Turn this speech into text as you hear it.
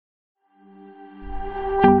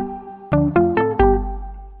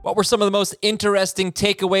What were some of the most interesting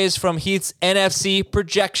takeaways from Heath's NFC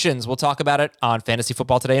projections? We'll talk about it on Fantasy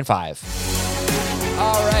Football Today in 5.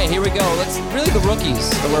 All right, here we go. The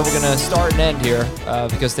rookies are where we're going to start and end here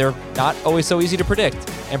because they're not always so easy to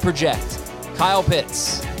predict and project. Kyle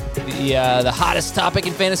Pitts, the hottest topic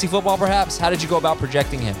in fantasy football, perhaps. How did you go about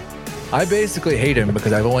projecting him? I basically hate him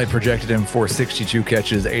because I've only projected him for 62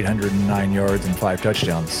 catches, 809 yards, and 5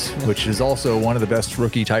 touchdowns, which is also one of the best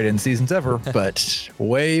rookie tight end seasons ever, but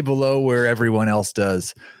way below where everyone else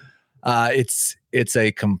does. It's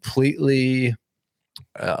a completely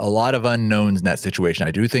a lot of unknowns in that situation.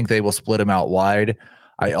 I do think they will split him out wide.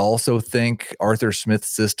 I also think Arthur Smith's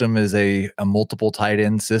system is a multiple tight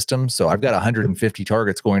end system. So I've got 150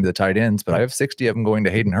 targets going to the tight ends, but I have 60 of them going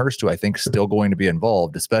to Hayden Hurst, who I think is still going to be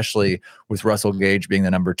involved, especially with Russell Gage being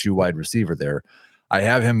the number 2 wide receiver there. I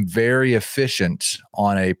have him very efficient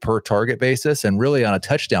on a per target basis and really on a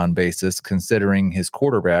touchdown basis, considering his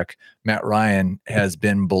quarterback, Matt Ryan, has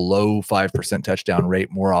been below 5% touchdown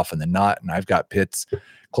rate more often than not. And I've got Pitts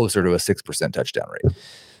closer to a 6% touchdown rate.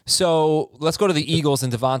 So let's go to the Eagles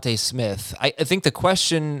and Devontae Smith. I think the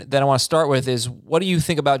question that I want to start with is, what do you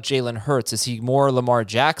think about Jalen Hurts? Is he more Lamar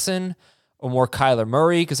Jackson or more Kyler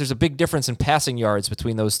Murray? Because there's a big difference in passing yards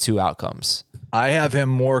between those two outcomes. I have him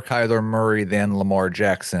more Kyler Murray than Lamar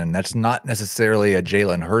Jackson. That's not necessarily a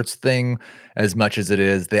Jalen Hurts thing as much as it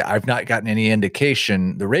is that I've not gotten any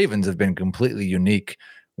indication. The Ravens have been completely unique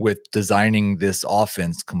with designing this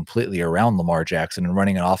offense completely around Lamar Jackson and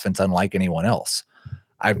running an offense unlike anyone else.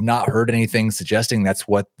 I've not heard anything suggesting that's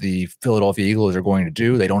what the Philadelphia Eagles are going to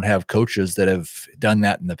do. They don't have coaches that have done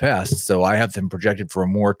that in the past. So I have them projected for a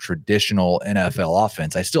more traditional NFL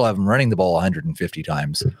offense. I still have them running the ball 150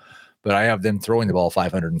 times, but I have them throwing the ball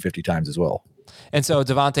 550 times as well. And so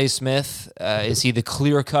Devontae Smith, is he the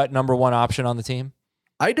clear-cut number 1 option on the team?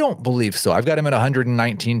 I don't believe so. I've got him at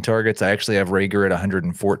 119 targets. I actually have Rager at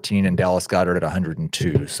 114 and Dallas Goedert at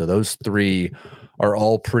 102. So those 3 are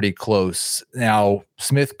all pretty close. Now,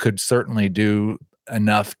 Smith could certainly do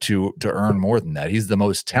enough to earn more than that. He's the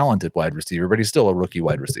most talented wide receiver, but he's still a rookie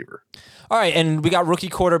wide receiver. All right, and we got rookie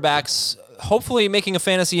quarterbacks hopefully making a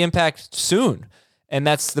fantasy impact soon, and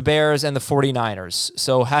that's the Bears and the 49ers.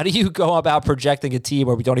 So how do you go about projecting a team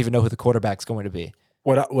where we don't even know who the quarterback's going to be?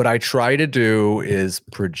 What I try to do is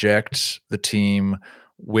project the team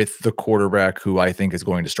with the quarterback who I think is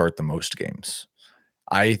going to start the most games.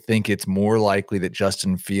 I think it's more likely that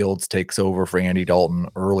Justin Fields takes over for Andy Dalton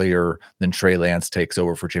earlier than Trey Lance takes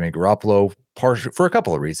over for Jimmy Garoppolo, for a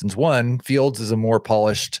couple of reasons. 1, Fields is a more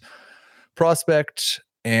polished prospect,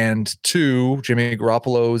 and 2, Jimmy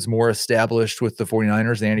Garoppolo is more established with the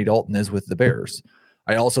 49ers than Andy Dalton is with the Bears.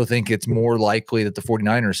 I also think it's more likely that the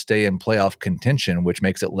 49ers stay in playoff contention, which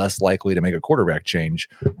makes it less likely to make a quarterback change.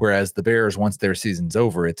 Whereas the Bears, once their season's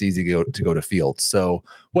over, it's easy to go to Fields. So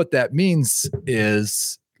what that means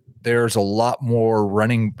is there's a lot more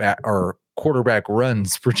running back or quarterback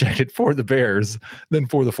runs projected for the Bears than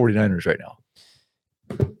for the 49ers right now.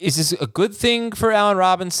 Is this a good thing for Allen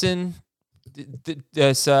Robinson?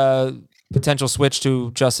 This potential switch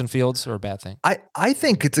to Justin Fields, or a bad thing? I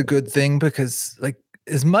think it's a good thing because, like,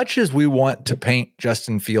 as much as we want to paint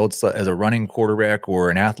Justin Fields as a running quarterback or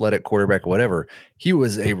an athletic quarterback or whatever, he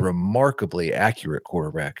was a remarkably accurate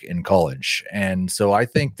quarterback in college. And so I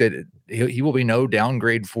think that he will be no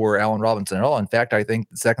downgrade for Allen Robinson at all. In fact, I think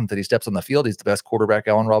the second that he steps on the field, he's the best quarterback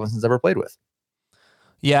Allen Robinson's ever played with.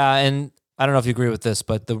 Yeah, and I don't know if you agree with this,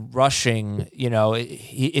 but the rushing,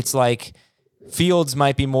 it's like Fields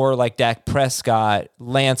might be more like Dak Prescott.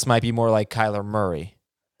 Lance might be more like Kyler Murray.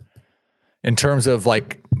 In terms of,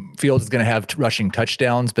 like, Fields is going to have rushing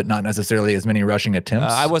touchdowns, but not necessarily as many rushing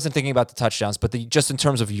attempts. I wasn't thinking about the touchdowns, but just in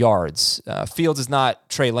terms of yards, Fields is not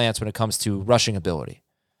Trey Lance when it comes to rushing ability.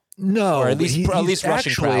 No, or at least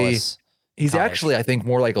rushing prowess. He's actually, I think,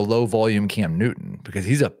 more like a low volume Cam Newton because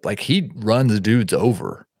he runs dudes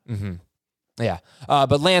over. Mm-hmm. Yeah,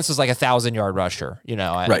 but Lance was like 1,000-yard rusher.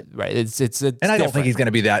 Right. It's and I different. don't think he's going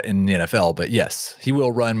to be that in the NFL, but yes, he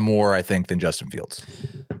will run more, I think, than Justin Fields.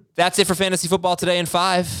 That's it for Fantasy Football Today in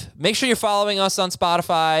 5. Make sure you're following us on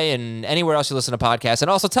Spotify and anywhere else you listen to podcasts.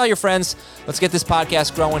 And also tell your friends, let's get this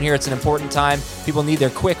podcast growing here. It's an important time. People need their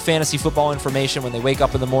quick fantasy football information when they wake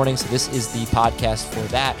up in the morning. So this is the podcast for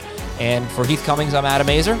that. And for Heath Cummings, I'm Adam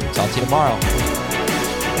Azer. Talk to you tomorrow.